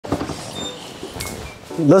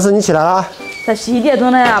乐事，你起来了？才11点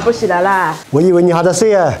钟了呀，不起来啦？我以为你还在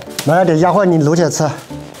睡啊，买了点鸭货你卤起来吃。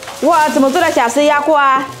哇，怎么做了假睡鸭货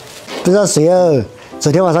啊？不知道谁哦，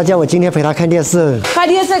昨天晚上叫我今天陪他看电视。看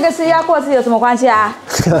电视跟吃鸭货是有什么关系啊？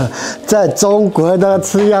在中国的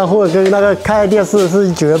吃鸭货跟那个看电视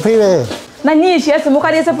是绝配呗。那你以前怎么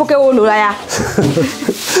看电视不给我卤了呀？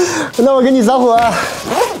那我给你着火啊。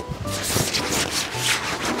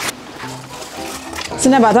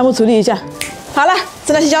现在把它们处理一下。好了，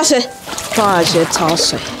现在去浇水，放一些焯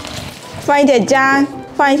水，放一点姜，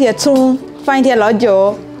放一点葱，放一点老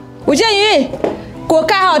酒。吴建宇，给我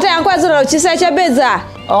盖好太阳罐子了，去晒一下被子啊。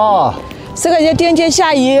哦。这个就天天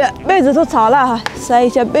下雨，被子都潮了哈，晒一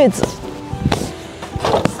下被子。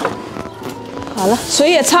好了，水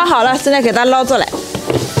也焯好了，现在给它捞出来。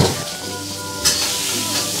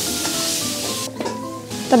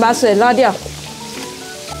再把水捞掉，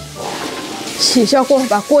洗一下锅，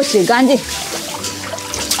把锅洗干净。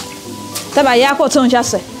再把鸭货冲一下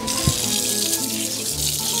水，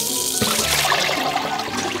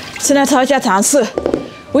现在焯一下糖醋。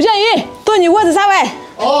吴建宇，到你位置上位。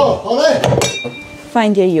哦，好嘞。放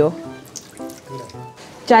一点油，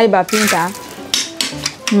加一把冰糖，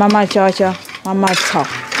慢慢浇一浇，慢慢炒。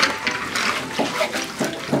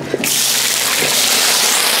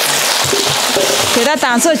给它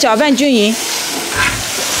糖醋搅拌均匀，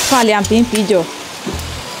放2瓶啤酒。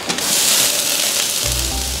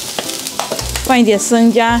放一点生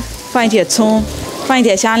姜，放一点葱，放一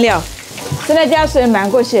点香料，现在加水满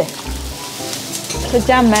过去，这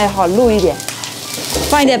姜蛮好卤一点。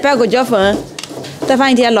放一点白果椒粉，再放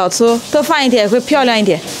一点老抽，多放一点会漂亮一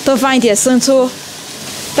点。多放一点生抽，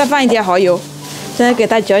再放一点蚝油，现在给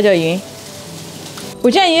它搅搅匀。吴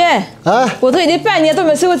建宇，啊，我都已经半年都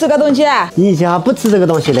没吃过这个东西了。你以前还不吃这个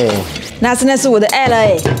东西嘞？那真的是我的爱了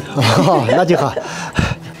哎。哦，那就好。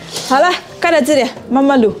好了，盖在这里，慢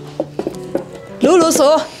慢卤。卤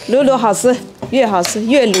熟，卤好吃，越好吃，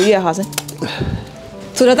越卤越好吃。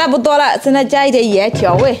煮的差不多了，现在加一点盐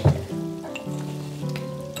调味，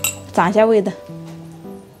尝一下味道。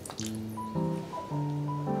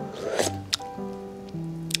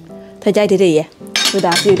再加一点点盐，味道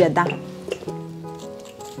还是有点淡。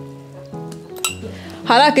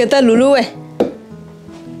好了，给它卤味。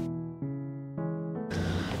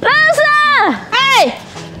老师，哎，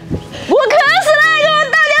我渴死了，给我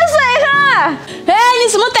倒点水喝。哎，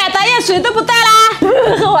你什么胆大爷，水都不倒啦？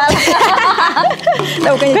喝完了。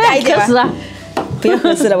那我给你加一点吧。渴死了。不要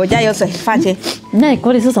渴死了，我家有水，放心。那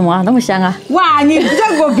锅里是什么啊？那么香啊！哇，你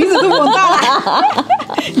让我鼻子都闻到了。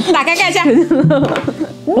打开看一下。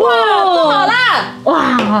哇，做好了！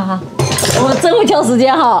哇，我们真会挑时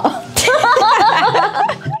间哈。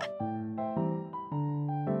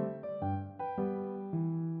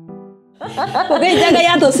我给你加个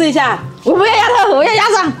鸭头试一下。我不要鸭头，我要鸭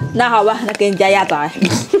掌。那好吧，那给你加鸭掌，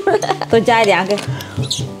多加2个。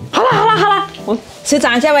好了，我先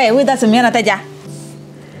尝一下呗，味道怎么样了，大家？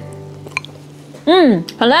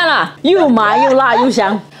很烂了，又麻又辣又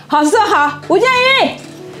香，好吃好。吴建宇，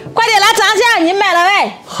快点来尝一下，你买了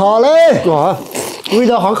没？好嘞，哇，味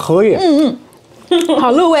道还可以。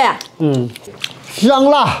好入味啊。香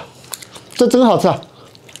辣，这真好吃。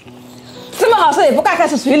这么好吃也不该开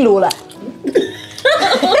始水卤了。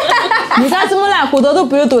你家这么烂，骨头都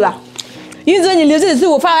不用剁了。云哲，你留这里吃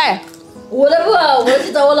午饭哎。我的不，我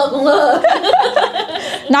去找我老公了。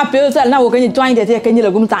那不用这，那我给你装一点这些，给你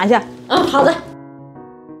老公尝一下。好的。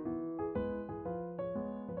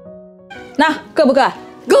那够不够？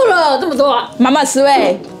够了，这么多。慢慢吃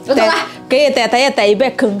喂。不够了。给大爷带一杯，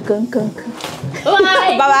吭。拜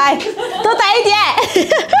拜。拜拜。多带一点。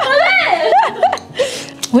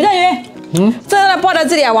吴建宇，这让它抱在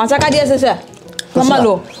这里啊，往下看电视是。慢慢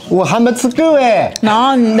卤。我还没吃够哎。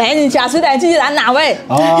来，你下水带继续拿哪位？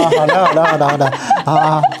好的。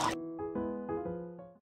啊。